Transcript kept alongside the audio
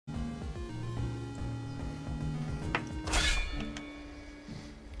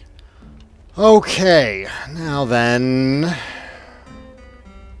Okay, now then...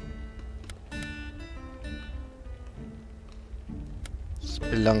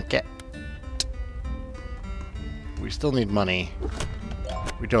 Spelunket. We still need money.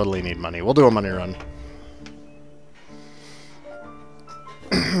 We totally need money. We'll do a money run.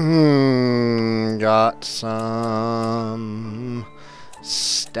 Got some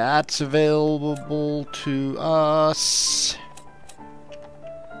stats available to us.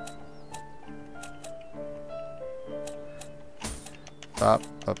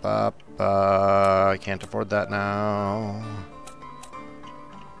 I can't afford that now.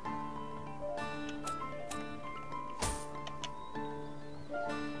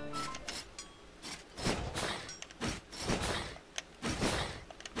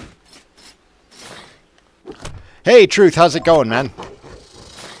 Hey, Truth, how's it going, man?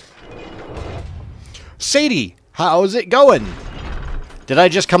 Sadie, how's it going? Did I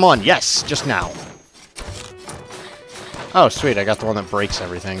just come on? Yes, just now. Oh, sweet, I got the one that breaks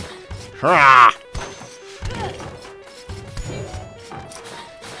everything. Hurrah!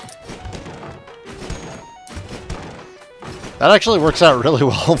 That actually works out really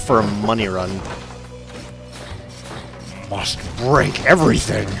well for a money run. Must break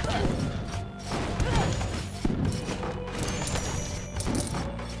everything.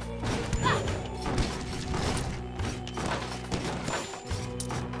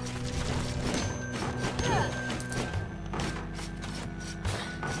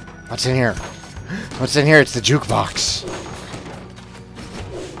 What's in here? What's in here? It's the jukebox.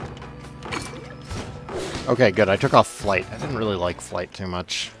 Okay, good. I took off flight. I didn't really like flight too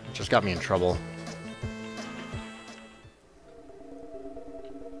much. It just got me in trouble.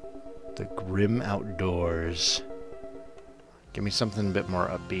 The grim outdoors. Give me something a bit more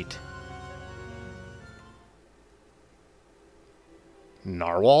upbeat.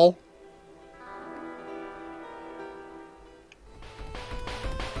 Narwhal?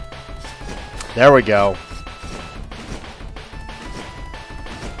 There we go.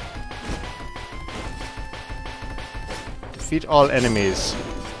 Defeat all enemies.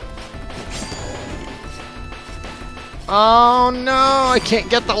 Oh no, I can't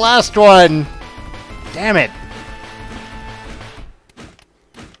get the last one. Damn it.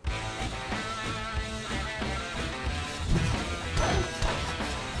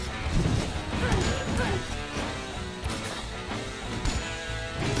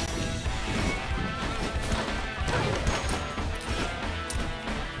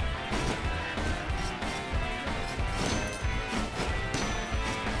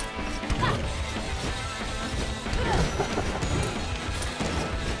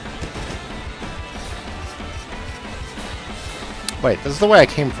 Wait, this is the way I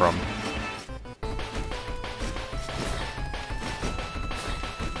came from.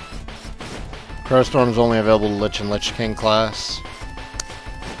 Crowstorm is only available to Lich and Lich King class.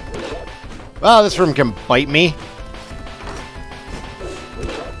 Wow, this room can bite me.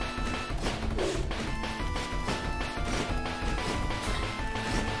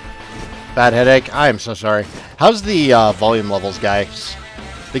 Bad headache? I am so sorry. How's the volume levels, guys?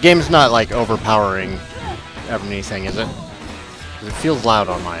 The game's not, like, overpowering anything, is it? It feels loud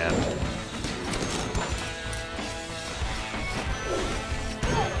on my end.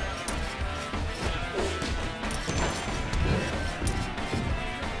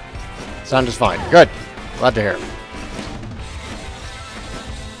 Sound is fine. Good. Glad to hear.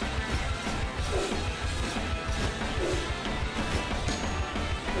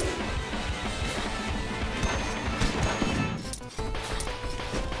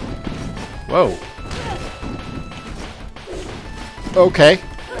 Whoa. Okay.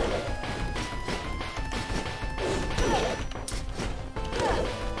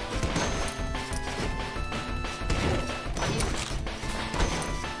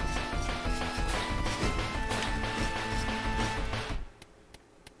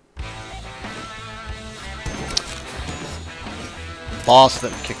 Boss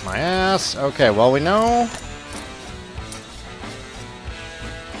that kicked my ass. Okay, well, we know.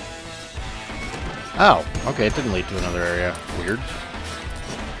 Oh, okay, it didn't lead to another area. Weird.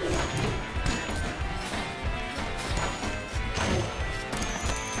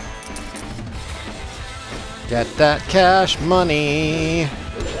 Get that cash money.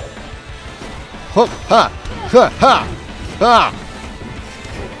 Ho, ha, ha, ha, ha.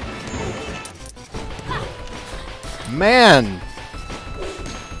 Man.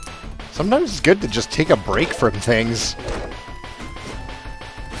 Sometimes it's good to just take a break from things.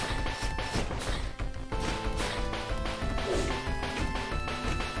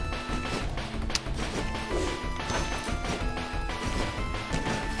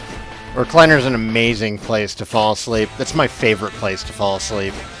 Recliner's an amazing place to fall asleep. That's my favorite place to fall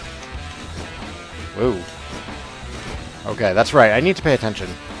asleep. Woo. Okay, that's right. I need to pay attention.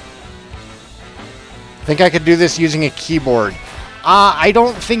 Think I could do this using a keyboard? I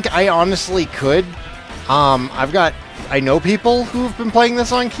don't think I honestly could. I know people who've been playing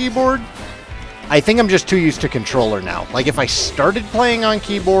this on keyboard. I think I'm just too used to controller now. Like, if I started playing on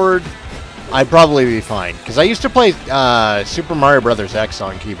keyboard, I'd probably be fine. Because I used to play Super Mario Bros. X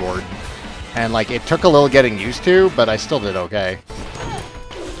on keyboard. And, like, it took a little getting used to, but I still did okay.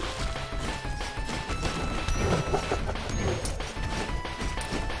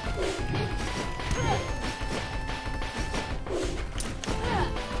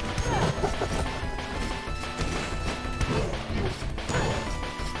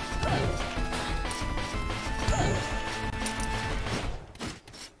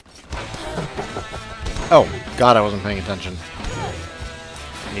 Oh, God, I wasn't paying attention.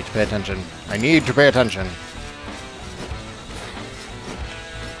 I need to pay attention. I need to pay attention.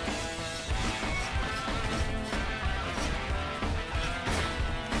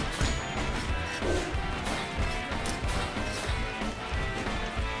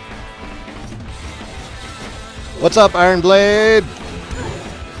 What's up, Iron Blade?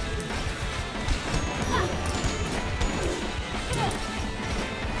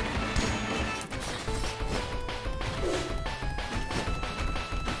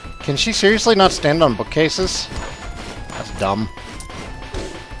 Can she seriously not stand on bookcases? That's dumb.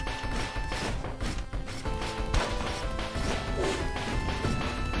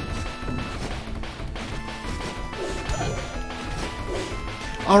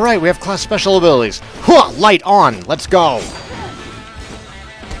 Alright, we have class special abilities. Hua! Light on! Let's go!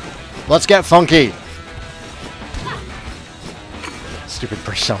 Let's get funky! Stupid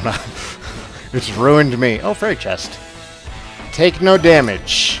persona. It's ruined me. Oh, fairy chest. Take no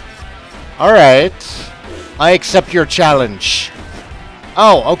damage. Alright. I accept your challenge.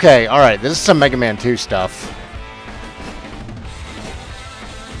 Oh, okay. Alright. This is some Mega Man 2 stuff.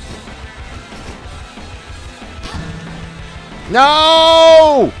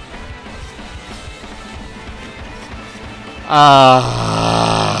 No!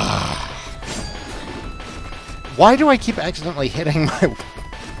 Why do I keep accidentally hitting my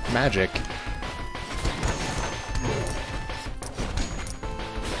magic?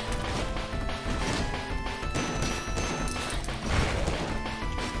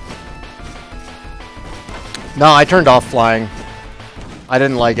 No, I turned off flying. I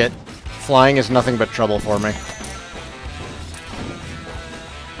didn't like it. Flying is nothing but trouble for me.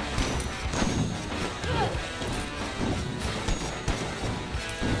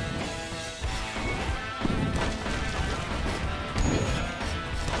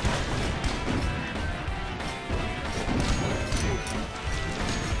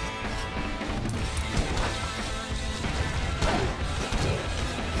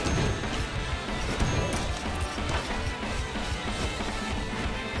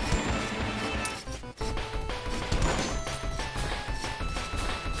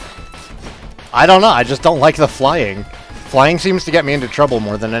 I don't know, I just don't like the flying. Flying seems to get me into trouble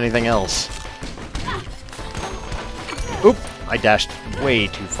more than anything else. Oop! I dashed way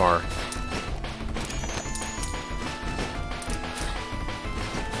too far.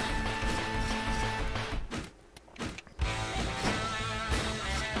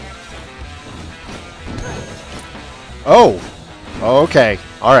 Oh! Okay.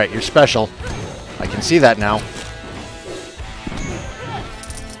 Alright, you're special. I can see that now.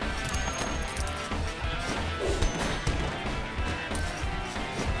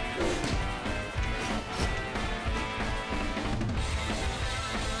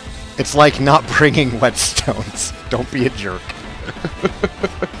 It's like not bringing whetstones. Don't be a jerk.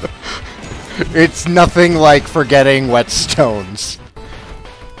 It's nothing like forgetting whetstones.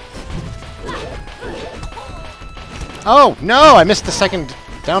 Oh, no! I missed the second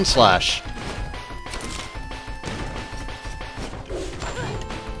down slash.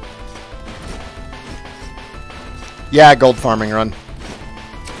 Yeah, gold farming run.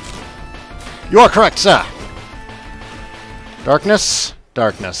 You are correct, sir! Darkness?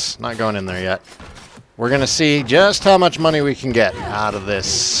 Darkness. Not going in there yet. We're gonna see just how much money we can get out of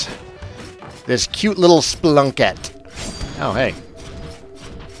this. This cute little spelunket. Oh, hey.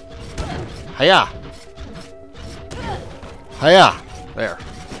 Hiya! Hiya! There.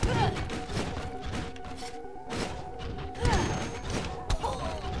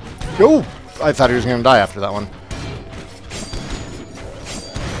 Oh! I thought he was gonna die after that one.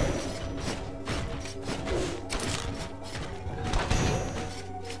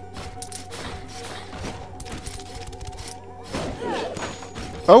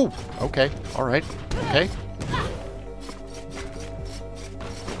 Oh, okay. All right. Okay.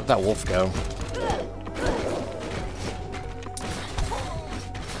 Where'd that wolf go?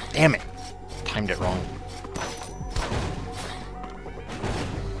 Damn it. Timed it wrong.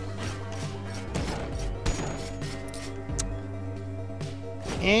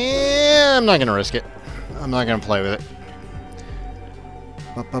 Yeah, I'm not going to risk it. I'm not going to play with it.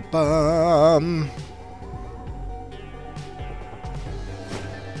 Ba-ba-bum.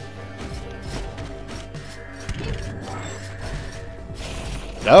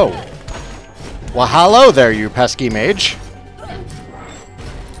 Oh. Well, hello there, you pesky mage.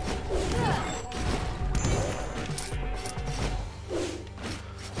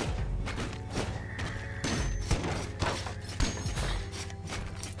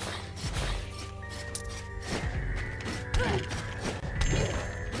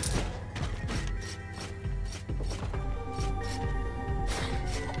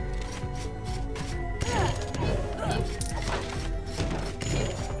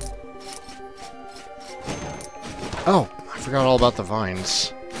 Oh, I forgot all about the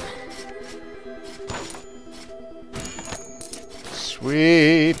vines.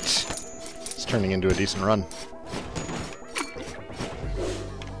 Sweet. It's turning into a decent run.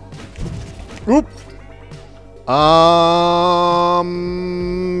 Oop.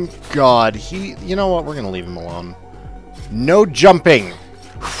 God, you know what? We're gonna leave him alone. No jumping.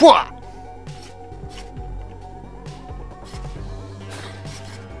 Whooah!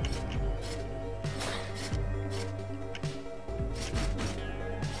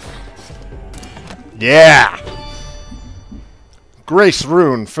 Yeah! Grace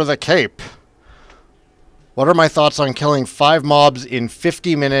Rune for the cape. What are my thoughts on killing 5 mobs in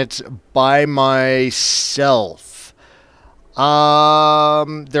 50 minutes by myself?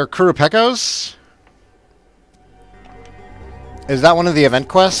 They're Kurupekos? Is that one of the event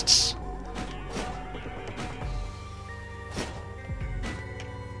quests?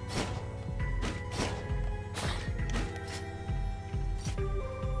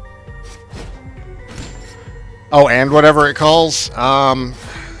 Oh, and whatever it calls.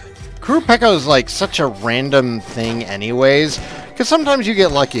 Kurupekko is like such a random thing anyways, because sometimes you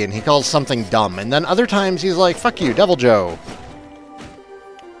get lucky and he calls something dumb, and then other times he's like, fuck you, Devil Joe.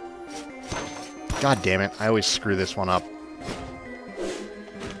 God damn it, I always screw this one up.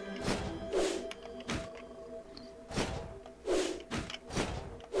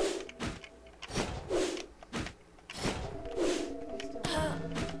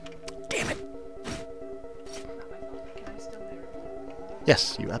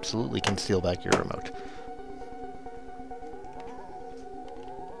 Yes, you absolutely can steal back your remote.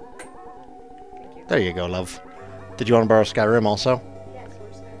 There you go, love. Did you want to borrow Skyrim also? Yes,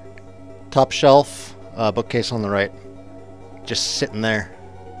 where's Skyrim? Top shelf, bookcase on the right. Just sitting there.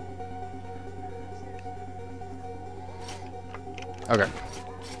 Okay.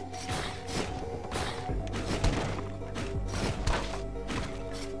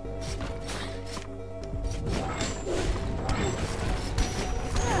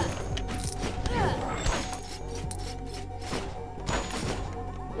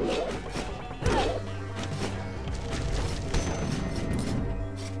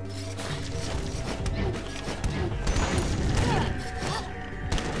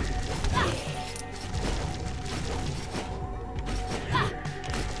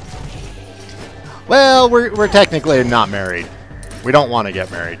 Well, we're technically not married. We don't want to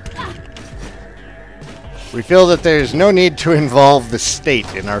get married. We feel that there's no need to involve the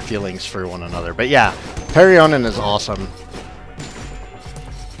state in our feelings for one another. But yeah, Perionen is awesome.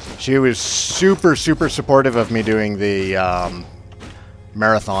 She was super, super supportive of me doing the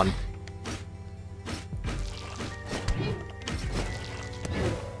marathon.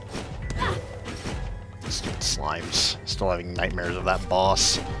 Stupid slimes. Still having nightmares of that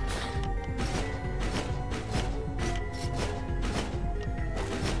boss.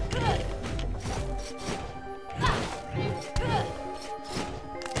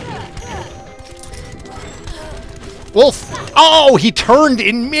 Wolf! Oh, he turned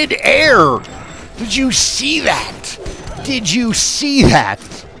in mid-air! Did you see that? Did you see that?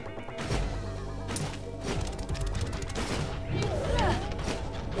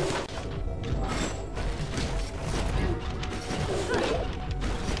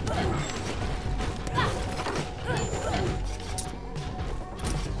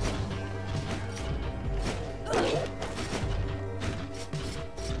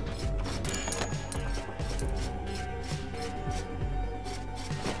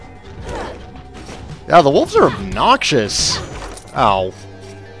 Yeah, the wolves are obnoxious. Ow.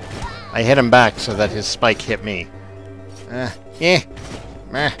 I hit him back so that his spike hit me.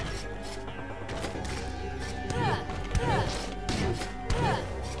 Meh.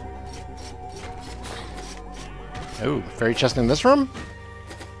 Oh, fairy chest in this room?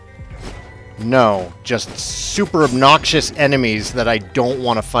 No, just super obnoxious enemies that I don't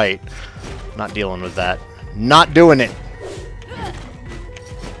want to fight. Not dealing with that. Not doing it.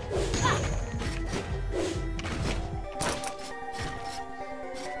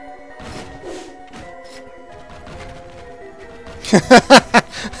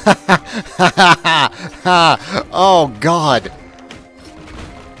 Oh, God.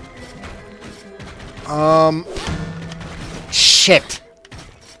 Shit.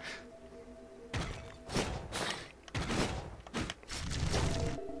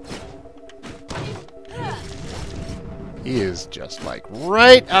 He is just like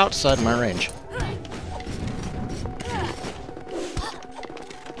right outside my range.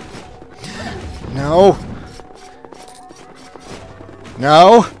 No.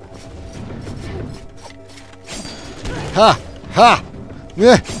 No. Ha! Ha!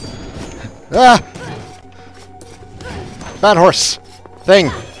 Yeah. Ah! Bad horse. Thing.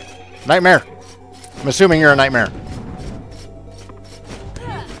 Nightmare. I'm assuming you're a nightmare.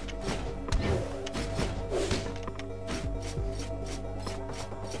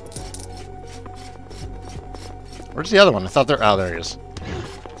 Where's the other one? I thought there... Oh, there he is.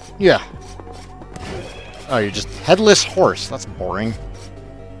 Yeah. Oh, you're just headless horse. That's boring.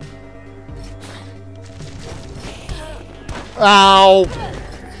 Ow!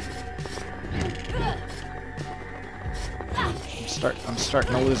 I'm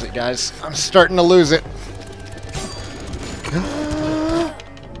starting to lose it, guys. I'm starting to lose it.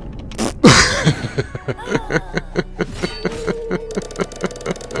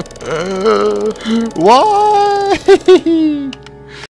 Why?